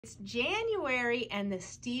It's January and the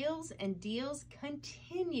steals and deals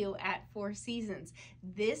continue at Four Seasons.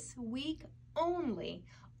 This week only,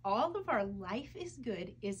 all of our Life is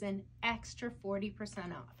Good is an extra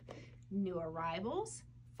 40% off. New arrivals,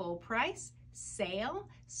 full price, sale,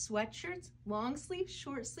 sweatshirts, long sleeve,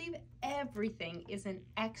 short sleeve, everything is an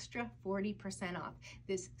extra 40% off.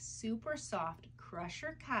 This super soft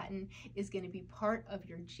crusher cotton is going to be part of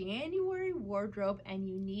your January wardrobe, and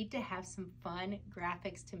you need to have some fun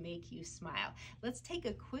graphics to make you smile. Let's take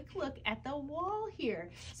a quick look at the wall here.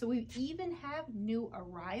 So we even have new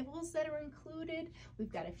arrivals that are included.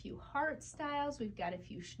 We've got a few heart styles. We've got a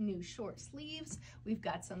few new short sleeves. We've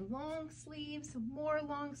got some long sleeves, more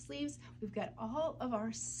long sleeves. We've got all of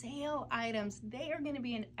our sale items. They are going to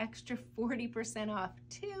be an extra 40% off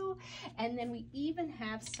too. And then we even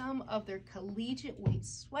have some of their collegiate weight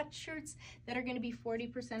sweatshirts that are going to be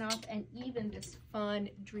 40% off, and even this fun,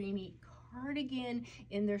 dreamy cardigan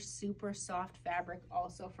in their super soft fabric,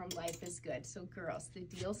 also from Life is Good. So girls, the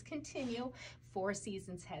deals continue. Four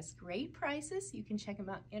Seasons has great prices. You can check them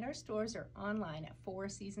out in our stores or online at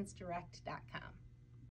fourseasonsdirect.com.